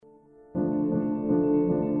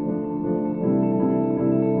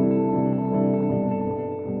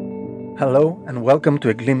Hello and welcome to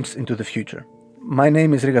A Glimpse into the Future. My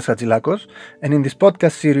name is Rigas Hatzilakos, and in this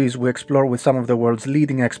podcast series we explore with some of the world's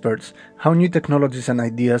leading experts how new technologies and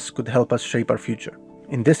ideas could help us shape our future.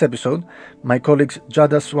 In this episode, my colleagues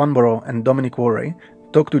Jada Swanborough and Dominic Worray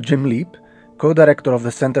talk to Jim Leap, co-director of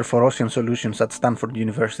the Center for Ocean Solutions at Stanford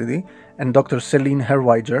University, and Dr. Celine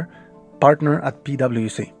Herwiger, partner at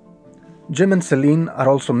PwC. Jim and Celine are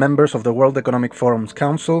also members of the World Economic Forum's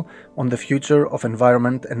Council on the Future of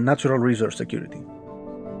Environment and Natural Resource Security.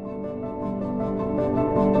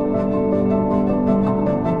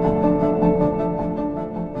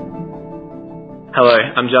 Hello,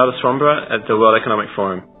 I'm Jada Swanborough at the World Economic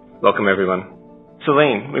Forum. Welcome everyone.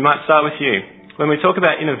 Celine, we might start with you. When we talk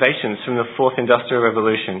about innovations from the Fourth Industrial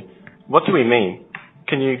Revolution, what do we mean?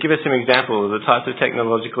 Can you give us some examples of the types of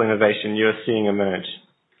technological innovation you are seeing emerge?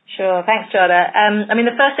 Sure. Thanks, Jada.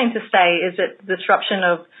 The first thing to say is that the disruption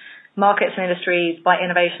of markets and industries by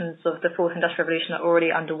innovations of the Fourth Industrial Revolution are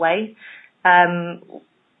already underway.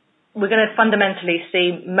 We're going to fundamentally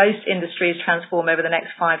see most industries transform over the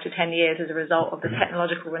next 5 to 10 years as a result of the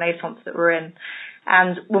technological renaissance that we're in.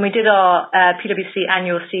 And when we did our PwC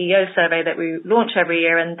annual CEO survey that we launch every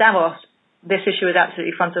year in Davos, this issue was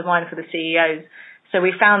absolutely front of mind for the CEOs. So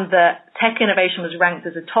we found that tech innovation was ranked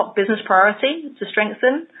as a top business priority to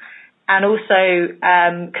strengthen, and also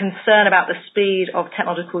concern about the speed of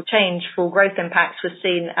technological change for growth impacts was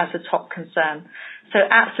seen as a top concern. So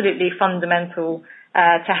absolutely fundamental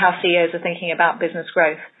to how CEOs are thinking about business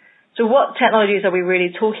growth. So what technologies are we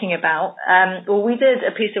really talking about? We did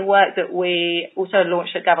a piece of work that we also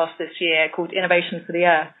launched at Davos this year called Innovation for the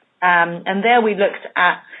Earth. And there we looked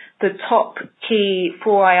at the top key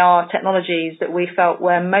 4IR technologies that we felt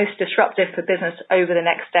were most disruptive for business over the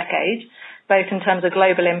next decade, both in terms of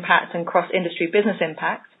global impact and cross-industry business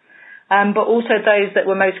impact, but also those that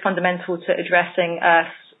were most fundamental to addressing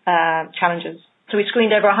Earth's challenges. So we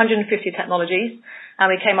screened over 150 technologies, and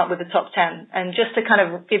we came up with the top 10. And just to kind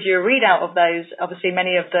of give you a readout of those, obviously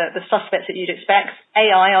many of the suspects that you'd expect: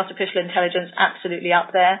 AI, artificial intelligence, absolutely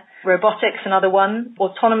up there. Robotics, another one.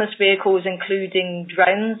 Autonomous vehicles, including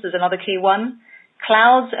drones, is another key one.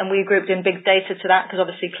 Clouds, and we grouped in big data to that because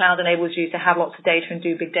obviously cloud enables you to have lots of data and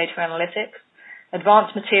do big data analytics.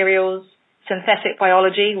 Advanced materials, synthetic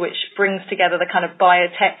biology, which brings together the kind of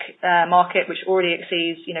biotech market, which already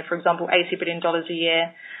exceeds, for example, $80 billion a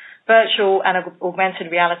year. Virtual and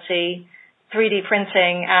augmented reality, 3D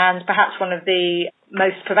printing, and perhaps one of the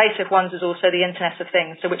most pervasive ones is also the Internet of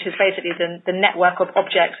Things, so which is basically the network of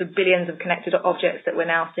objects, of billions of connected objects that we're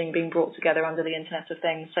now seeing being brought together under the Internet of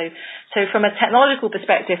Things. So from a technological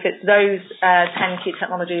perspective, it's those 10 key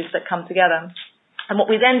technologies that come together. And what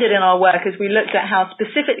we then did in our work is we looked at how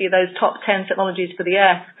specifically those top 10 technologies for the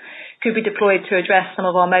Earth could be deployed to address some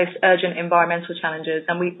of our most urgent environmental challenges.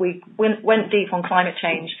 And we went deep on climate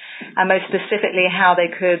change, and most specifically how they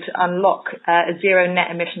could unlock a zero net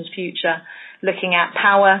emissions future, looking at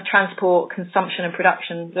power, transport, consumption and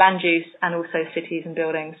production, land use, and also cities and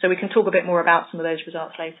buildings. So we can talk a bit more about some of those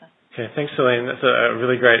results later. Okay, thanks, Celine. That's a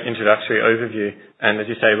really great introductory overview. And as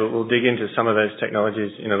you say, we'll dig into some of those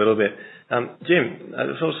technologies in a little bit. Jim, I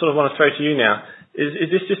sort of want to throw to you now.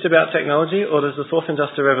 Is this just about technology, or does the Fourth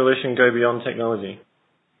Industrial Revolution go beyond technology?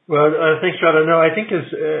 Well, thanks, Jada. No, I think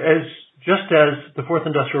just as the Fourth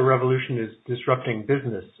Industrial Revolution is disrupting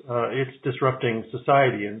business, it's disrupting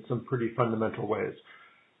society in some pretty fundamental ways.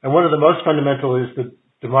 And one of the most fundamental is the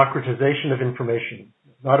democratization of information.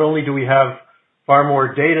 Not only do we have far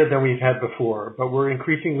more data than we've had before, but we're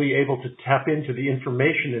increasingly able to tap into the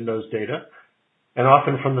information in those data, and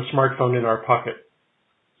often from the smartphone in our pocket.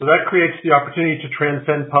 So that creates the opportunity to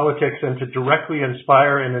transcend politics and to directly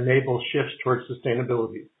inspire and enable shifts towards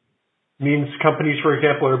sustainability. It means companies, for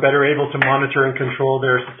example, are better able to monitor and control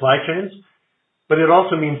their supply chains, but it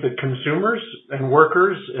also means that consumers and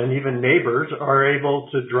workers and even neighbors are able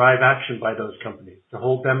to drive action by those companies, to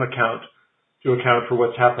hold them account for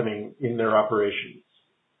what's happening in their operations.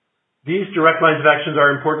 These direct lines of actions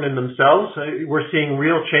are important in themselves. We're seeing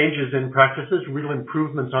real changes in practices, real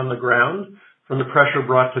improvements on the ground from the pressure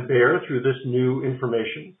brought to bear through this new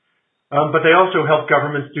information. But they also help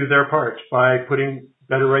governments do their part by putting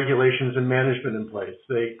better regulations and management in place.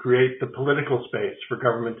 They create the political space for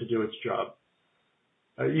government to do its job.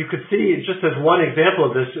 You could see, just as one example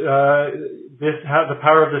of this, the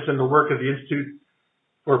power of this in the work of the Institute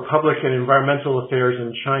for Public and Environmental Affairs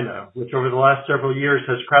in China, which over the last several years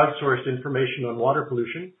has crowdsourced information on water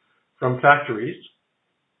pollution from factories,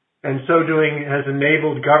 and so doing has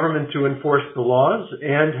enabled government to enforce the laws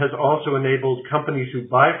and has also enabled companies who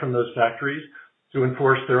buy from those factories to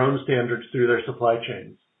enforce their own standards through their supply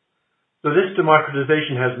chains. So this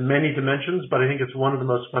democratization has many dimensions, but I think it's one of the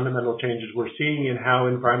most fundamental changes we're seeing in how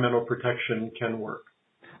environmental protection can work.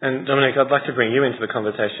 And Dominic, I'd like to bring you into the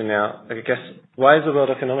conversation now. I guess, why is the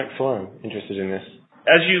World Economic Forum interested in this?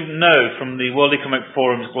 As you know from the World Economic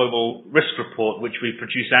Forum's Global Risk Report, which we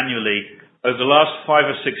produce annually, over the last 5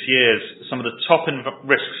 or 6 years, some of the top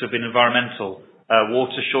risks have been environmental.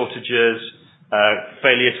 Water shortages,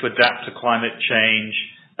 failure to adapt to climate change,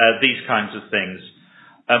 these kinds of things.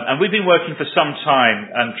 And we've been working for some time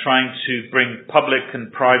and trying to bring public and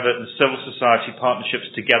private and civil society partnerships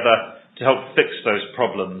together to help fix those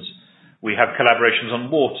problems. We have collaborations on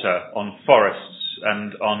water, on forests,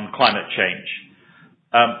 and on climate change.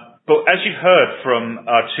 But as you've heard from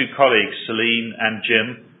our two colleagues, Celine and Jim,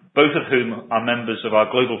 both of whom are members of our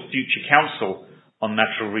Global Future Council on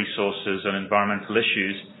Natural Resources and Environmental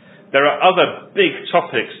Issues, there are other big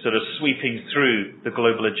topics that are sweeping through the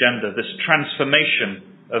global agenda, this transformation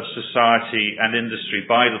of society and industry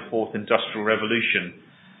by the Fourth Industrial Revolution.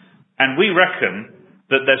 And we reckon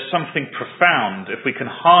that there's something profound if we can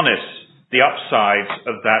harness the upsides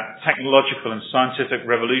of that technological and scientific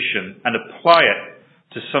revolution and apply it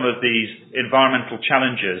to some of these environmental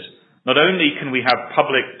challenges. Not only can we have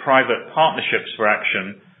public-private partnerships for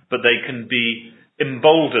action, but they can be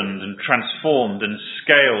emboldened and transformed and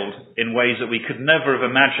scaled in ways that we could never have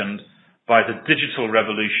imagined by the digital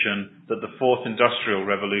revolution that the Fourth Industrial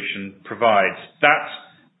Revolution provides. That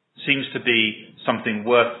seems to be something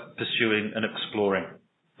worth pursuing and exploring.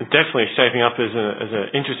 Definitely shaping up as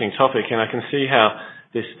an interesting topic, and I can see how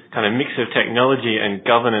this kind of mix of technology and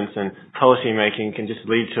governance and policy making can just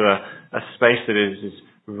lead to a space that is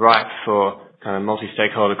ripe for kind of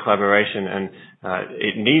multi-stakeholder collaboration, and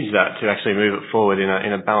it needs that to actually move it forward in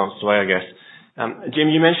a balanced way, I guess. Jim,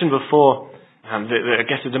 you mentioned before I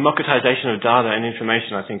guess the democratization of data and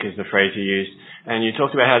information, I think, is the phrase you used, and you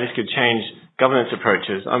talked about how this could change governance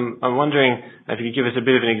approaches. I'm wondering if you could give us a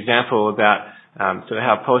bit of an example about sort of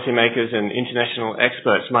how policymakers and international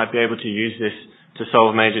experts might be able to use this to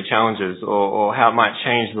solve major challenges, or how it might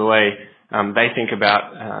change the way they think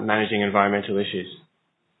about managing environmental issues.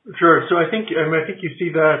 Sure. So I think you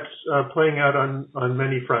see that playing out on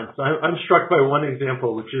many fronts. I'm struck by one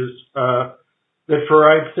example, which is that for,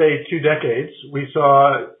 I'd say, 2 decades, we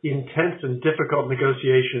saw intense and difficult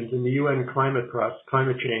negotiations in the UN Climate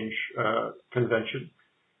Change Convention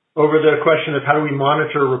over the question of how do we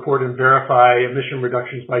monitor, report, and verify emission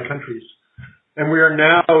reductions by countries. And we are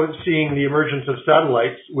now seeing the emergence of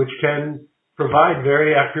satellites, which can provide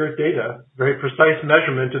very accurate data, very precise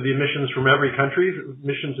measurement of the emissions from every country,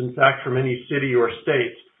 emissions, in fact, from any city or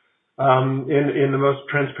state, in the most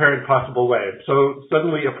transparent possible way. So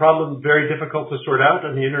suddenly a problem very difficult to sort out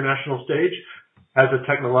on the international stage has a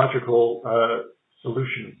technological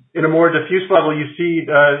solution. In a more diffuse level, you see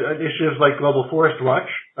initiatives like Global Forest Watch,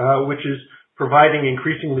 which is providing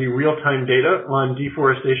increasingly real-time data on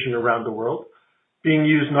deforestation around the world, being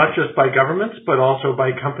used not just by governments, but also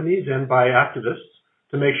by companies and by activists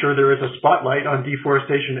to make sure there is a spotlight on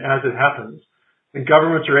deforestation as it happens. And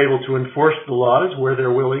governments are able to enforce the laws where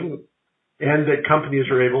they're willing, and that companies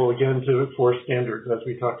are able, again, to enforce standards, as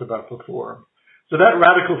we talked about before. So that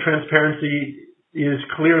radical transparency is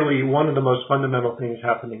clearly one of the most fundamental things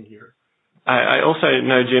happening here. I also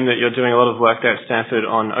know, Jim, that you're doing a lot of work there at Stanford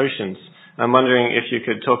on oceans. I'm wondering if you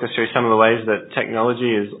could talk us through some of the ways that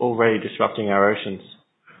technology is already disrupting our oceans.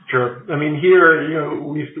 Sure. I mean, here,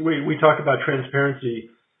 we talk about transparency.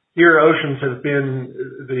 Here, oceans have been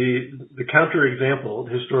the counterexample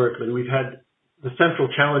historically. We've had the central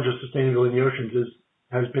challenge of sustainability in the oceans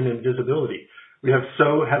has been invisibility. We have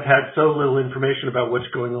had so little information about what's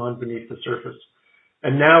going on beneath the surface.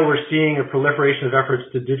 And now we're seeing a proliferation of efforts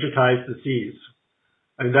to digitize the seas.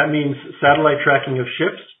 And that means satellite tracking of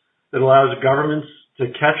ships that allows governments to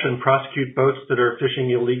catch and prosecute boats that are fishing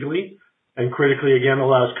illegally, and critically, again,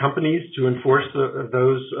 allows companies to enforce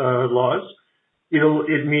those laws.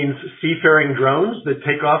 It means seafaring drones that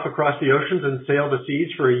take off across the oceans and sail the seas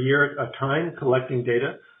for a year at a time, collecting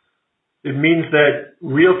data. It means that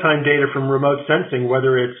real-time data from remote sensing,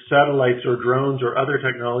 whether it's satellites or drones or other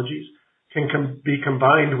technologies, can be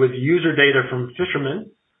combined with user data from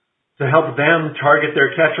fishermen to help them target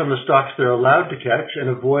their catch on the stocks they're allowed to catch and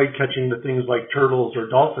avoid catching the things like turtles or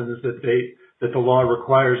dolphins that the law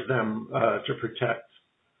requires them to protect.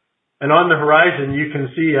 And on the horizon, you can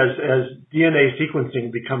see as DNA sequencing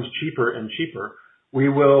becomes cheaper and cheaper, we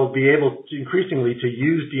will be able to increasingly to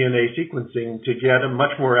use DNA sequencing to get a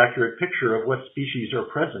much more accurate picture of what species are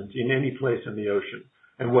present in any place in the ocean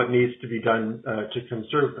and what needs to be done to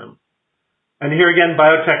conserve them. And here again,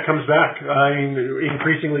 biotech comes back.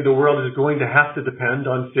 Increasingly, the world is going to have to depend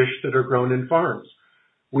on fish that are grown in farms.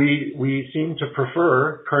 We seem to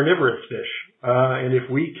prefer carnivorous fish. And if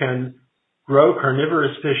we can grow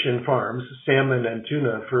carnivorous fish in farms, salmon and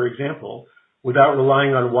tuna, for example, without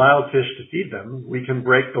relying on wild fish to feed them, we can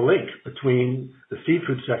break the link between the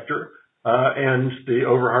seafood sector and the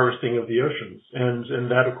overharvesting of the oceans.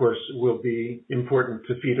 And that, of course, will be important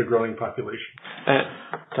to feed a growing population.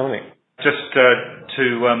 Dominic? Just to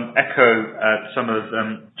echo some of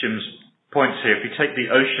Jim's points here, if you take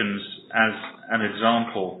the oceans as an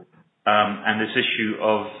example, and this issue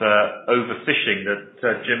of overfishing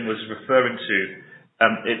that Jim was referring to,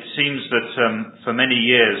 it seems that for many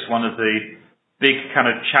years one of the big kind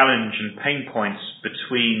of challenge and pain points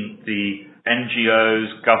between the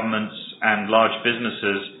NGOs, governments and large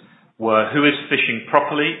businesses were who is fishing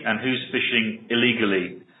properly and who's fishing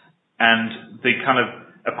illegally. And the kind of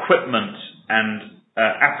equipment and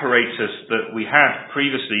apparatus that we had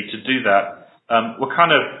previously to do that were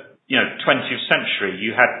kind of 20th century.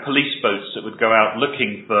 You had police boats that would go out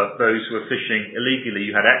looking for those who were fishing illegally.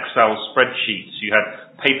 You had Excel spreadsheets. You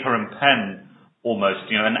had paper and pen almost,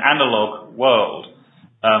 an analog world,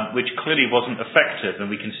 which clearly wasn't effective. And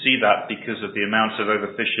we can see that because of the amount of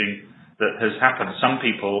overfishing that has happened. Some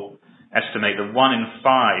people estimate that 1 in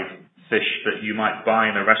 5 fish that you might buy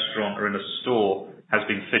in a restaurant or in a store has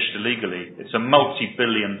been fished illegally. It's a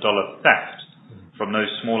multi-billion-dollar theft from those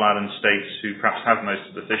small island states who perhaps have most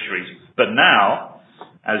of the fisheries. But now,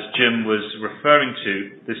 as Jim was referring to,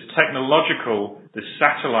 this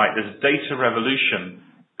satellite, this data revolution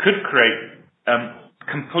could create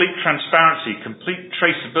complete transparency, complete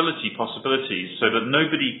traceability possibilities so that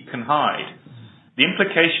nobody can hide. The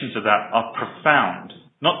implications of that are profound,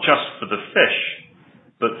 not just for the fish,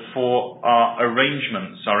 but for our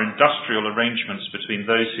arrangements, our industrial arrangements between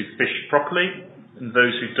those who fish properly and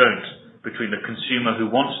those who don't, between the consumer who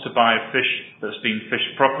wants to buy a fish that's been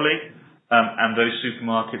fished properly and those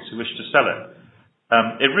supermarkets who wish to sell it.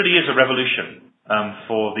 It really is a revolution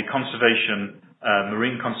for the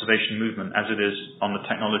marine conservation movement as it is on the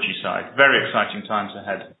technology side. Very exciting times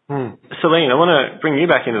ahead. Celine, I want to bring you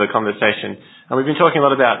back into the conversation. And we've been talking a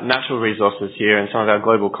lot about natural resources here and some of our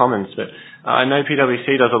global commons, but I know PwC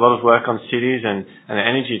does a lot of work on cities and the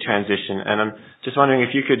energy transition, and I'm just wondering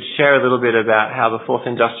if you could share a little bit about how the fourth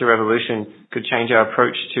industrial revolution could change our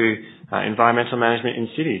approach to environmental management in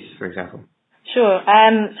cities, for example. Sure.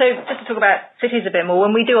 So just to talk about cities a bit more,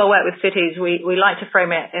 when we do our work with cities, we like to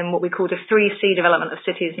frame it in what we call the 3C development of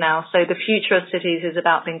cities now. So the future of cities is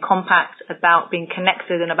about being compact, about being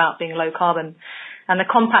connected, and about being low carbon. And the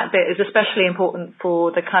compact bit is especially important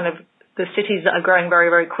for the cities that are growing very,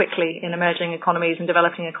 very quickly in emerging economies and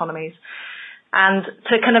developing economies. And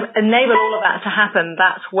to kind of enable all of that to happen,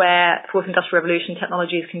 that's where fourth industrial revolution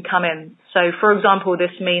technologies can come in. So, for example,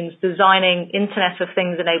 this means designing Internet of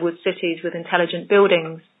Things enabled cities with intelligent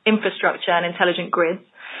buildings, infrastructure and intelligent grids,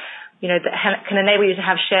 that can enable you to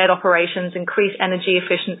have shared operations, increase energy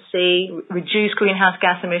efficiency, reduce greenhouse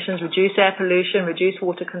gas emissions, reduce air pollution, reduce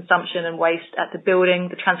water consumption and waste at the building,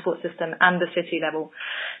 the transport system and the city level.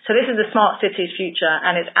 So this is the smart cities future,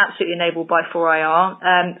 and it's absolutely enabled by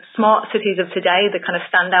 4IR. Smart cities of today, the kind of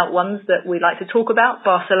standout ones that we like to talk about,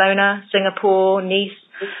 Barcelona, Singapore, Nice,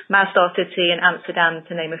 Masdar City and Amsterdam,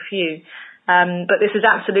 to name a few. But this is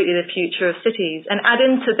absolutely the future of cities. And add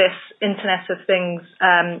into this Internet of Things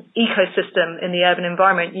ecosystem in the urban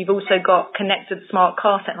environment, you've also got connected smart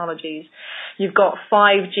car technologies. You've got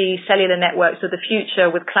 5G cellular networks of the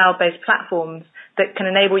future with cloud-based platforms that can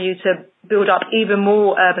enable you to build up even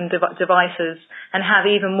more urban devices and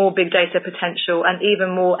have even more big data potential and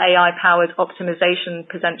even more AI-powered optimization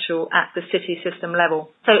potential at the city system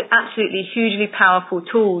level. So absolutely hugely powerful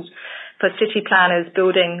tools for city planners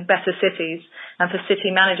building better cities and for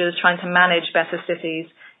city managers trying to manage better cities.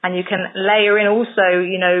 And you can layer in also,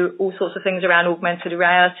 all sorts of things around augmented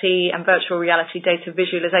reality and virtual reality data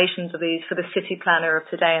visualizations of these for the city planner of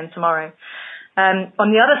today and tomorrow. On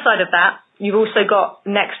the other side of that, you've also got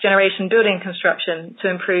next generation building construction to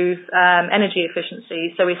improve energy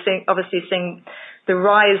efficiency. So we're seeing the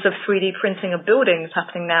rise of 3D printing of buildings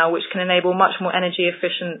happening now, which can enable much more energy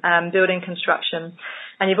efficient building construction.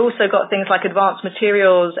 And you've also got things like advanced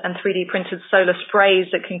materials and 3D printed solar sprays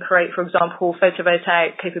that can create, for example,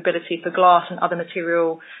 photovoltaic capability for glass and other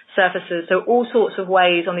material surfaces. So all sorts of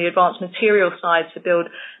ways on the advanced material side to build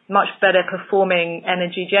much better performing,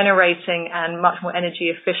 energy generating and much more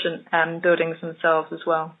energy efficient buildings themselves as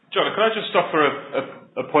well. John, could I just offer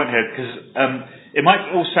a point here? Because it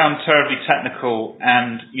might all sound terribly technical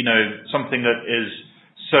and, something that is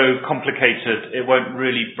so complicated it won't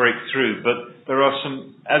really break through. But there are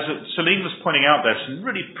some, as Celine was pointing out there, some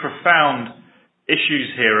really profound issues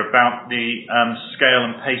here about the scale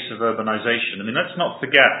and pace of urbanization. I mean, let's not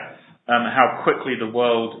forget how quickly the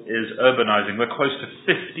world is urbanizing. We're close to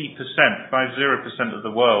 50% of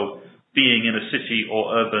the world being in a city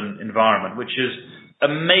or urban environment, which is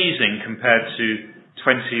amazing compared to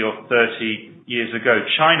 20 or 30 years ago.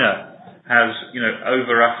 China has,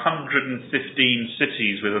 over 115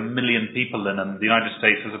 cities with 1 million people in them. The United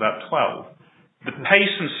States has about 12. The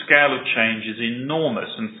pace and scale of change is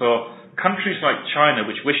enormous, and for countries like China,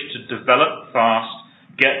 which wish to develop fast,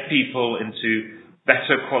 get people into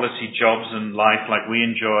better quality jobs and life like we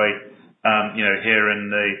enjoy, here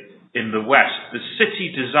in the West, the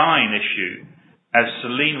city design issue, as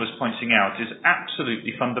Celine was pointing out, is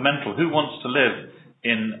absolutely fundamental. Who wants to live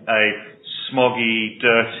in a smoggy,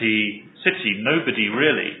 dirty city? Nobody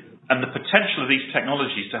really. And the potential of these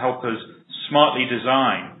technologies to help us smartly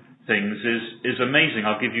design things is amazing.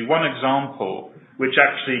 I'll give you one example, which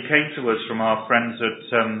actually came to us from our friends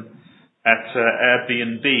at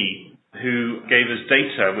Airbnb, who gave us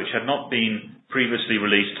data which had not been previously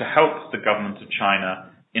released to help the government of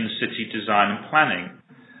China in city design and planning.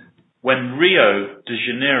 When Rio de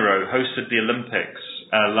Janeiro hosted the Olympics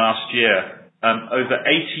last year, over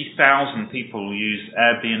 80,000 people used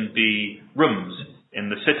Airbnb rooms in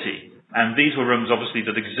the city. And these were rooms, obviously,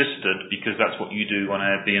 that existed because that's what you do on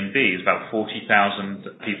Airbnb. It's about 40,000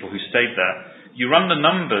 people who stayed there. You run the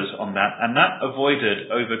numbers on that, and that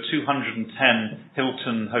avoided over 210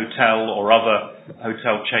 Hilton Hotel or other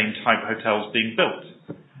hotel chain type hotels being built.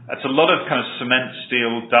 That's a lot of kind of cement,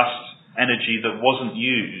 steel, dust, energy that wasn't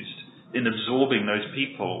used in absorbing those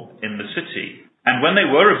people in the city. And when they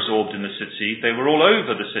were absorbed in the city, they were all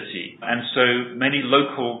over the city. And so many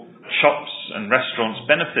local shops and restaurants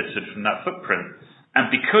benefited from that footprint. And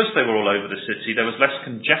because they were all over the city, there was less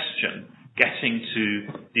congestion getting to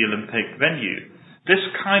the Olympic venue. This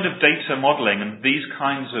kind of data modeling and these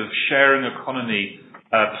kinds of sharing economy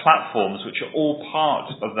platforms, which are all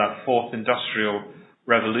part of that fourth industrial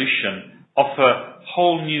revolution, offer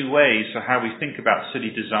whole new ways for how we think about city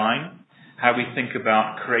design, how we think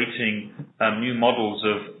about creating new models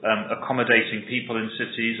of accommodating people in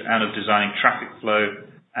cities and of designing traffic flow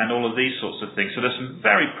and all of these sorts of things. So there's some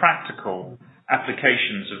very practical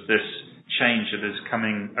applications of this change that is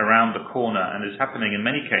coming around the corner and is happening in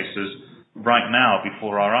many cases right now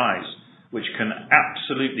before our eyes, which can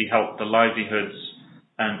absolutely help the livelihoods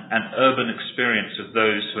and urban experience of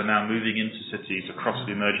those who are now moving into cities across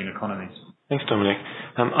the emerging economies. Thanks, Dominic.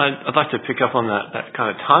 I'd like to pick up on that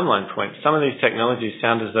kind of timeline point. Some of these technologies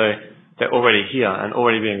sound as though they're already here and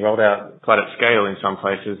already being rolled out quite at scale in some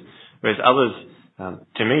places, whereas others,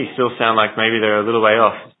 to me, still sound like maybe they're a little way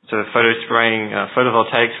off. So photo spraying,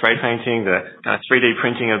 photovoltaic spray painting, the kind of 3D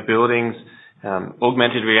printing of buildings,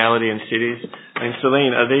 augmented reality in cities. I mean,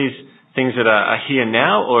 Celine, are these things that are here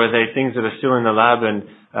now, or are they things that are still in the lab and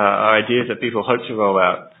are ideas that people hope to roll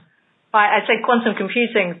out? I'd say quantum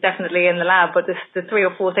computing is definitely in the lab, but the 3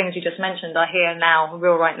 or 4 things you just mentioned are here now,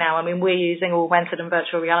 real right now. I mean, we're using augmented and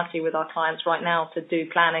virtual reality with our clients right now to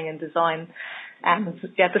do planning and design. And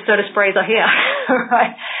yeah, the soda sprays are here,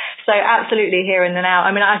 right? So absolutely here in the now.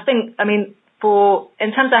 I mean, in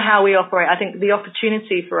terms of how we operate, I think the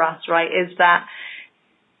opportunity for us, right, is that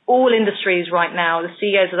all industries right now, the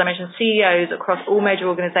CEOs, as I mentioned, CEOs across all major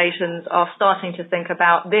organizations are starting to think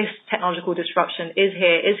about this technological disruption is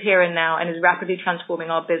here and now, and is rapidly transforming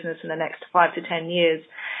our business in the next 5 to 10 years.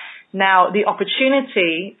 Now, the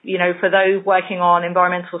opportunity, for those working on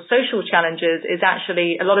environmental social challenges is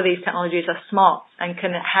actually a lot of these technologies are smart and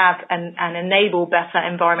can have and enable better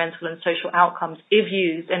environmental and social outcomes if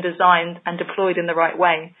used and designed and deployed in the right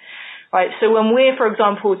way. Right. So when we're, for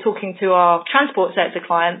example, talking to our transport sector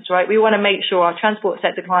clients, right, we want to make sure our transport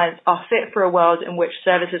sector clients are fit for a world in which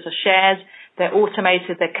services are shared, they're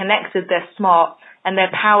automated, they're connected, they're smart, and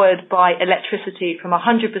they're powered by electricity from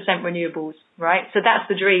 100% renewables, right? So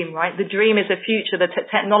that's the dream, right? The dream is a future that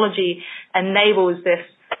technology enables this,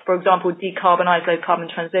 for example, decarbonized low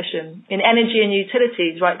carbon transition. In energy and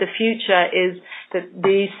utilities, right, the future is that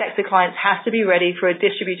these sector clients have to be ready for a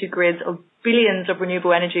distributed grid of billions of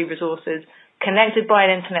renewable energy resources connected by an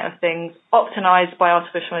Internet of Things, optimized by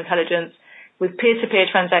artificial intelligence, with peer-to-peer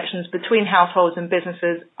transactions between households and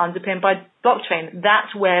businesses underpinned by blockchain.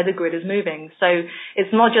 That's where the grid is moving. So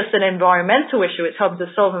it's not just an environmental issue, it's helping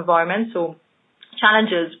to solve environmental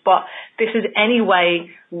challenges, but this is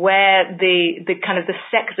anyway where the kind of the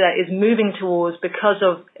sector is moving towards because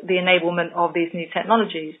of the enablement of these new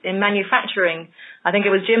technologies. In manufacturing, I think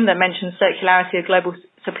it was Jim that mentioned circularity, a global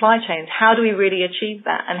supply chains. How do we really achieve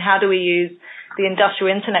that? And how do we use the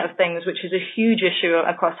industrial Internet of Things, which is a huge issue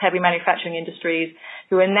across heavy manufacturing industries,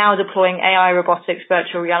 who are now deploying AI, robotics,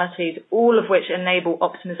 virtual realities, all of which enable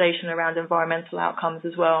optimization around environmental outcomes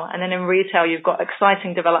as well. And then in retail, you've got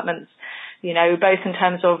exciting developments, both in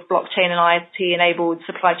terms of blockchain and IoT-enabled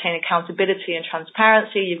supply chain accountability and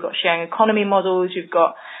transparency. You've got sharing economy models. You've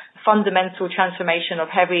got fundamental transformation of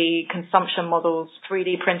heavy consumption models,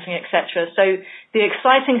 3D printing, etc. So the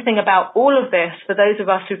exciting thing about all of this, for those of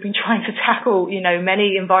us who've been trying to tackle,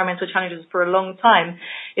 many environmental challenges for a long time,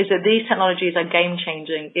 is that these technologies are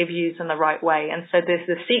game-changing if used in the right way. And so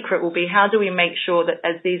the secret will be, how do we make sure that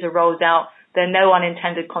as these are rolled out, there are no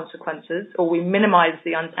unintended consequences, or we minimize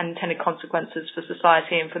the unintended consequences for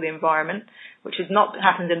society and for the environment, which has not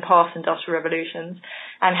happened in past industrial revolutions,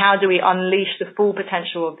 and how do we unleash the full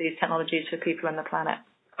potential of these technologies for people and the planet?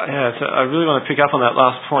 Yeah, so I really want to pick up on that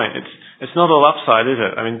last point. It's not all upside, is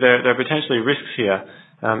it? I mean, there are potentially risks here.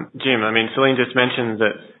 Jim, Celine just mentioned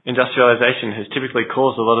that industrialization has typically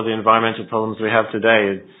caused a lot of the environmental problems we have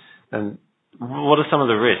today. And what are some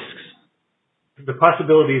of the risks? The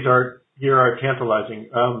possibilities are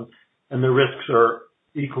tantalizing, and the risks are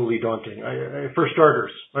equally daunting. For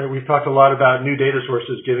starters, we've talked a lot about new data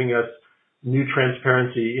sources giving us new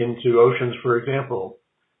transparency into oceans, for example.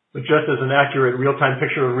 But just as an accurate real-time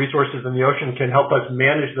picture of resources in the ocean can help us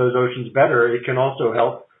manage those oceans better, it can also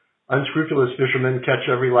help unscrupulous fishermen catch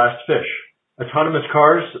every last fish. Autonomous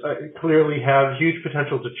cars clearly have huge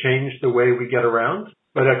potential to change the way we get around.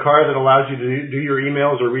 But a car that allows you to do your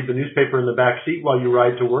emails or read the newspaper in the back seat while you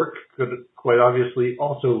ride to work could quite obviously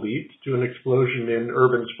also lead to an explosion in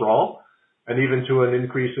urban sprawl and even to an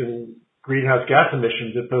increase in greenhouse gas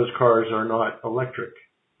emissions if those cars are not electric.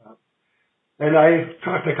 And I've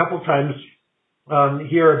talked a couple times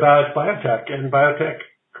here about biotech, and biotech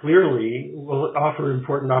clearly will offer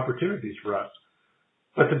important opportunities for us.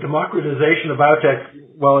 But the democratization of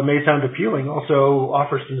biotech, while it may sound appealing, also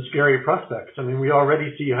offers some scary prospects. We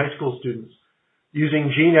already see high school students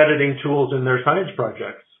using gene editing tools in their science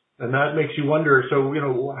projects. And that makes you wonder,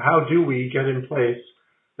 how do we get in place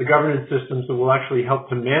the governance systems that will actually help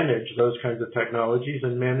to manage those kinds of technologies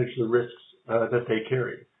and manage the risks that they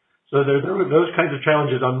carry? So there are those kinds of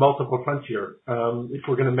challenges on multiple fronts here, if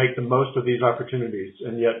we're going to make the most of these opportunities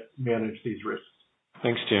and yet manage these risks.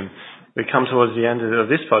 Thanks, Jim. We come towards the end of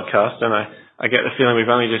this podcast, and I get the feeling we've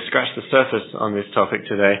only just scratched the surface on this topic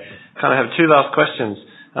today. Kind of have two last questions.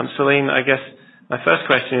 Celine, I guess my first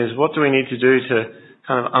question is, what do we need to do to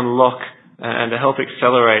kind of unlock and to help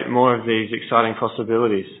accelerate more of these exciting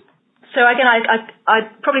possibilities? So again,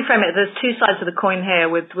 I'd probably frame it, there's two sides of the coin here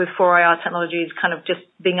with 4IR technologies kind of just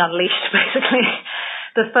being unleashed, basically.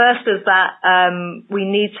 The first is that we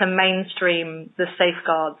need to mainstream the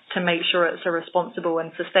safeguards to make sure it's a responsible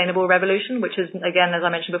and sustainable revolution, which is, again, as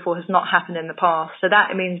I mentioned before, has not happened in the past. So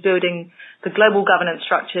that means building the global governance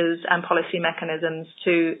structures and policy mechanisms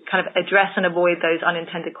to kind of address and avoid those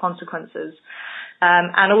unintended consequences.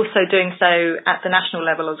 And also doing so at the national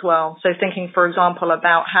level as well. So thinking, for example,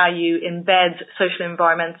 about how you embed social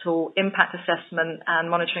environmental impact assessment and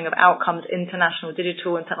monitoring of outcomes into national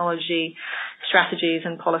digital and technology strategies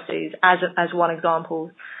and policies as one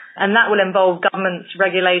example. And that will involve governments,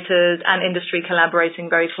 regulators and industry collaborating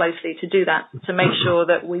very closely to do that, to make sure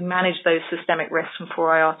that we manage those systemic risks from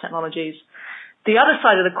 4IR technologies. The other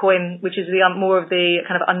side of the coin, which is more of the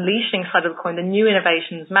kind of unleashing side of the coin, the new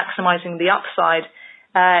innovations, maximizing the upside,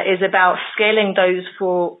 is about scaling those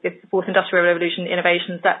fourth industrial revolution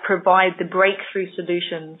innovations that provide the breakthrough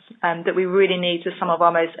solutions that we really need to some of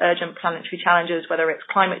our most urgent planetary challenges, whether it's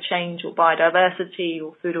climate change or biodiversity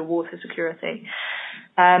or food or water security.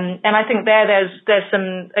 And I think there's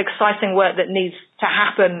some exciting work that needs to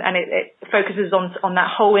happen, and it focuses on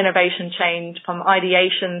that whole innovation chain from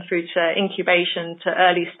ideation through to incubation to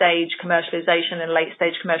early stage commercialization and late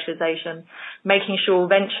stage commercialization, making sure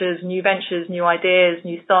new ventures, new ideas,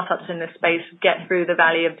 new startups in this space get through the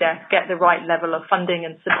valley of death, get the right level of funding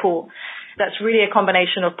and support. That's really a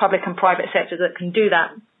combination of public and private sectors that can do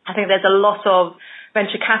that. I think there's a lot of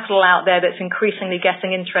venture capital out there that's increasingly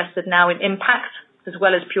getting interested now in impact as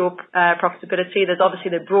well as pure profitability. There's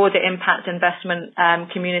obviously the broader impact investment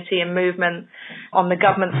community and movement. On the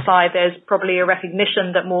government side, there's probably a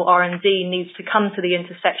recognition that more R&D needs to come to the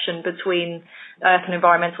intersection between earth and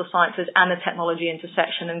environmental sciences and the technology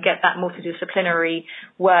intersection and get that multidisciplinary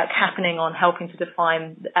work happening on helping to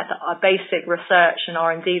define at a basic research and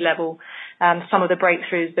R&D level some of the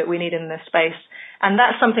breakthroughs that we need in this space. And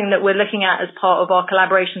that's something that we're looking at as part of our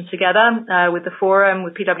collaboration together with the Forum,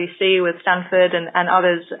 with PwC, with Stanford and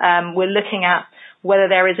others. We're looking at whether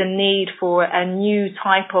there is a need for a new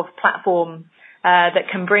type of platform that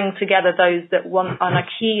can bring together those that are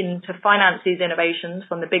keen to finance these innovations,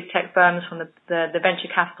 from the big tech firms, from the venture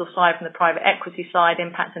capital side, from the private equity side,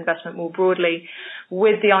 impact investment more broadly,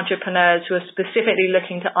 with the entrepreneurs who are specifically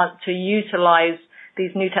looking to utilize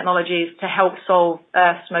these new technologies to help solve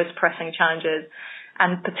Earth's most pressing challenges,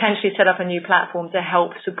 and potentially set up a new platform to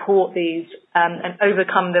help support these and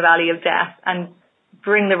overcome the valley of death, and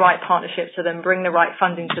bring the right partnerships to them, bring the right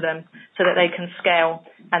funding to them, so that they can scale.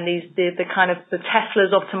 And the kind of the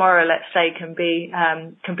Teslas of tomorrow, let's say, can be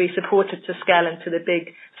supported to scale into the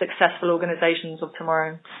big successful organizations of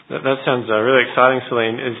tomorrow. That sounds really exciting,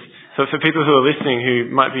 Celine. So for people who are listening who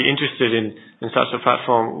might be interested in such a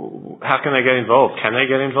platform, how can they get involved? Can they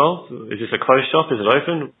get involved? Is this a closed shop? Is it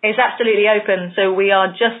open? It's absolutely open. So we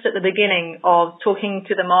are just at the beginning of talking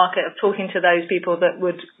to the market, of talking to those people that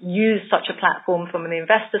would use such a platform, from the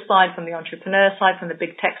investor side, from the entrepreneur side, from the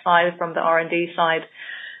big tech side, from the R&D side,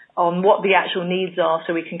 on what the actual needs are,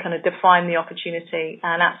 so we can kind of define the opportunity.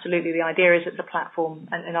 And absolutely, the idea is it's a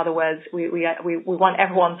platform. And in other words, we want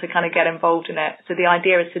everyone to kind of get involved in it. So the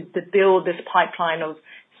idea is to build this pipeline of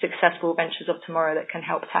successful ventures of tomorrow that can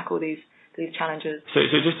help tackle these challenges. So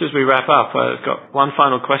just as we wrap up, I've got one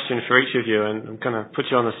final question for each of you, and I'm going to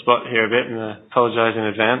put you on the spot here a bit and apologize in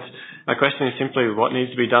advance. My question is simply, what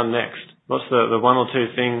needs to be done next? What's the one or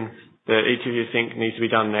two things that each of you think needs to be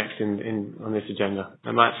done next on this agenda?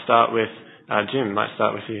 I might start with Jim. Might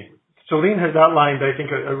start with you. Celine has outlined, I think,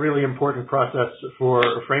 a really important process for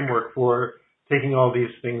a framework for taking all these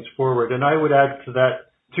things forward. And I would add to that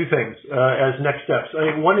two things as next steps.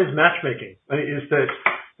 I mean, one is matchmaking. Is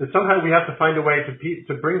that somehow we have to find a way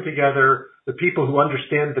to bring together the people who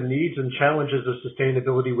understand the needs and challenges of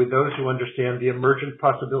sustainability with those who understand the emergent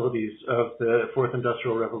possibilities of the fourth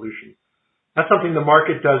industrial revolution. That's something the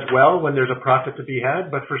market does well when there's a profit to be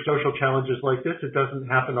had, but for social challenges like this, it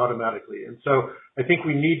doesn't happen automatically. And so I think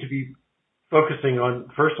we need to be focusing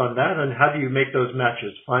first on that, and how do you make those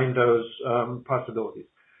matches, find those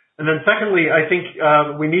possibilities. And then secondly, I think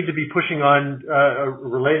we need to be pushing on a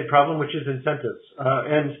related problem, which is incentives.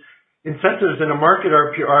 And incentives in a market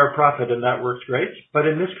are a profit, and that works great. But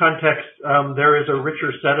in this context, there is a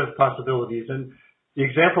richer set of possibilities. And the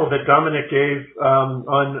example that Dominic gave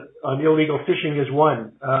on illegal fishing is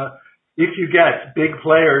one. If you get big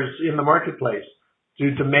players in the marketplace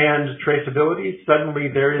to demand traceability, suddenly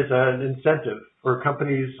there is an incentive for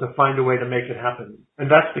companies to find a way to make it happen. And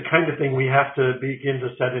that's the kind of thing we have to begin to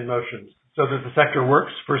set in motion, so that the sector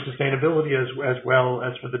works for sustainability as well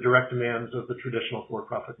as for the direct demands of the traditional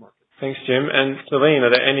for-profit market. Thanks, Jim. And Celine, are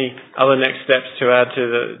there any other next steps to add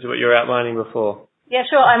to what you were outlining before? Yeah,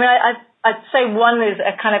 sure. I mean, I'd say one is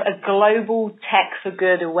a kind of a global tech for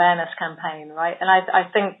good awareness campaign, right? And I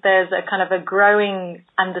think there's a kind of a growing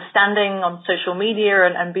understanding on social media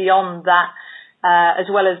and beyond that, as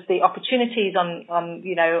well as the opportunities on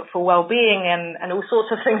for well-being and all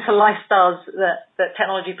sorts of things for lifestyles that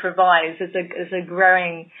technology provides. There's a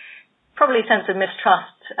growing probably sense of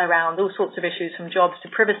mistrust around all sorts of issues, from jobs to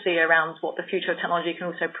privacy, around what the future of technology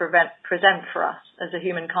can also present for us as a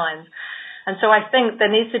humankind. And so I think there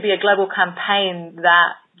needs to be a global campaign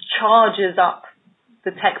that charges up the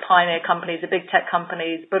tech pioneer companies, the big tech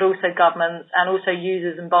companies, but also governments and also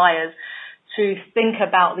users and buyers, to think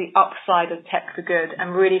about the upside of tech for good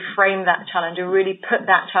and really frame that challenge and really put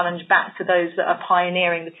that challenge back to those that are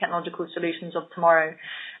pioneering the technological solutions of tomorrow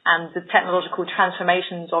and the technological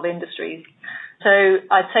transformations of industries. So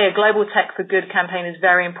I'd say a global tech for good campaign is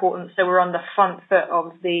very important, so we're on the front foot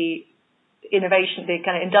of the innovation, the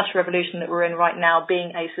kind of industrial revolution that we're in right now,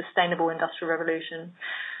 being a sustainable industrial revolution.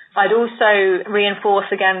 I'd also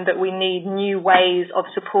reinforce again that we need new ways of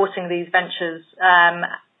supporting these ventures,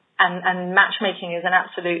 and matchmaking is an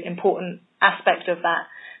absolute important aspect of that,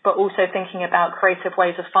 but also thinking about creative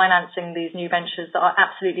ways of financing these new ventures that are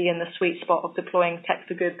absolutely in the sweet spot of deploying tech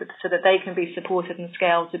for good, so that they can be supported and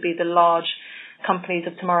scaled to be the large companies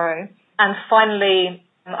of tomorrow. And finally,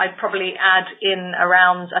 I'd probably add in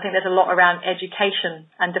around, I think there's a lot around education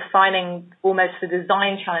and defining almost the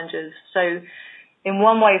design challenges. So in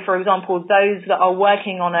one way, for example, those that are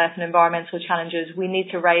working on earth and environmental challenges, we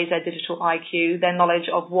need to raise their digital IQ, their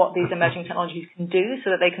knowledge of what these emerging technologies can do,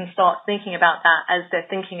 so that they can start thinking about that as they're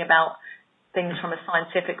thinking about things from a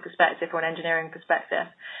scientific perspective or an engineering perspective.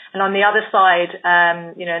 And on the other side,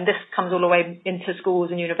 and this comes all the way into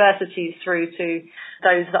schools and universities through to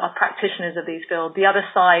those that are practitioners of these fields. The other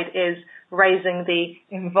side is raising the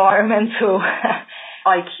environmental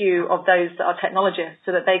IQ of those that are technologists,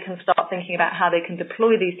 so that they can start thinking about how they can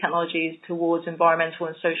deploy these technologies towards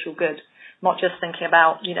environmental and social good, not just thinking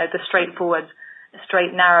about, the straightforward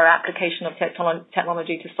straight, narrow application of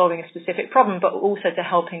technology to solving a specific problem, but also to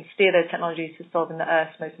helping steer those technologies to solving the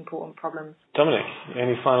Earth's most important problems. Dominic,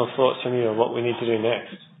 any final thoughts from you on what we need to do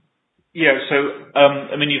next? Yeah, so,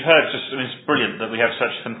 you've heard it's brilliant that we have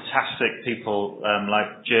such fantastic people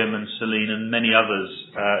like Jim and Celine and many others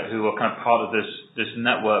who are kind of part of this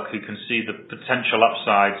network, who can see the potential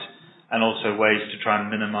upsides and also ways to try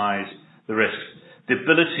and minimize the risks. The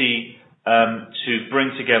ability to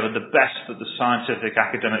bring together the best that the scientific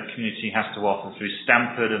academic community has to offer through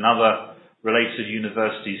Stanford and other related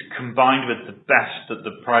universities, combined with the best that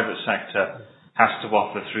the private sector has to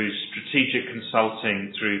offer through strategic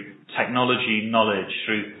consulting, through technology knowledge,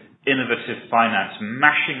 through innovative finance,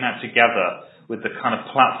 mashing that together with the kind of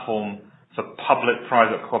platform for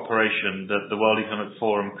public-private cooperation that the World Economic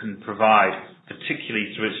Forum can provide,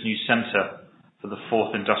 particularly through its new Center for the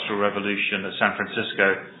Fourth Industrial Revolution at San Francisco,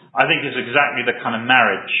 I think is exactly the kind of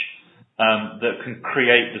marriage that can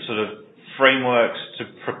create the sort of frameworks to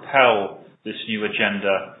propel this new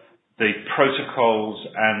agenda, the protocols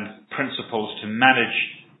and principles to manage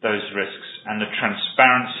those risks, and the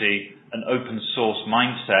transparency and open source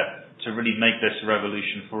mindset to really make this a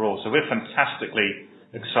revolution for all. So we're fantastically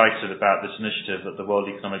excited about this initiative at the World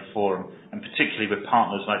Economic Forum, and particularly with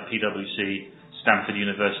partners like PwC, Stanford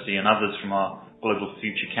University, and others from our Global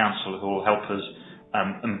Future Council who will help us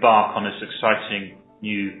embark on this exciting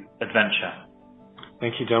new adventure.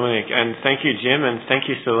 Thank you, Dominic, and thank you, Jim, and thank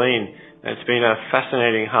you, Celine. It's been a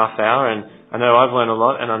fascinating half hour, and I know I've learned a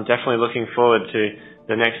lot, and I'm definitely looking forward to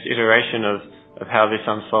the next iteration of how this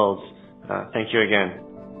unfolds. Thank you again.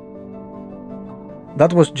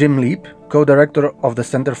 That was Jim Leap, co-director of the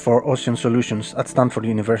Center for Ocean Solutions at Stanford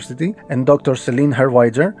University, and Dr. Celine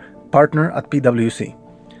Herweijer, partner at PwC.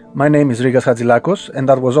 My name is Rigas Hadjilakos, and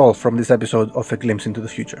that was all from this episode of A Glimpse into the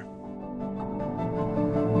Future.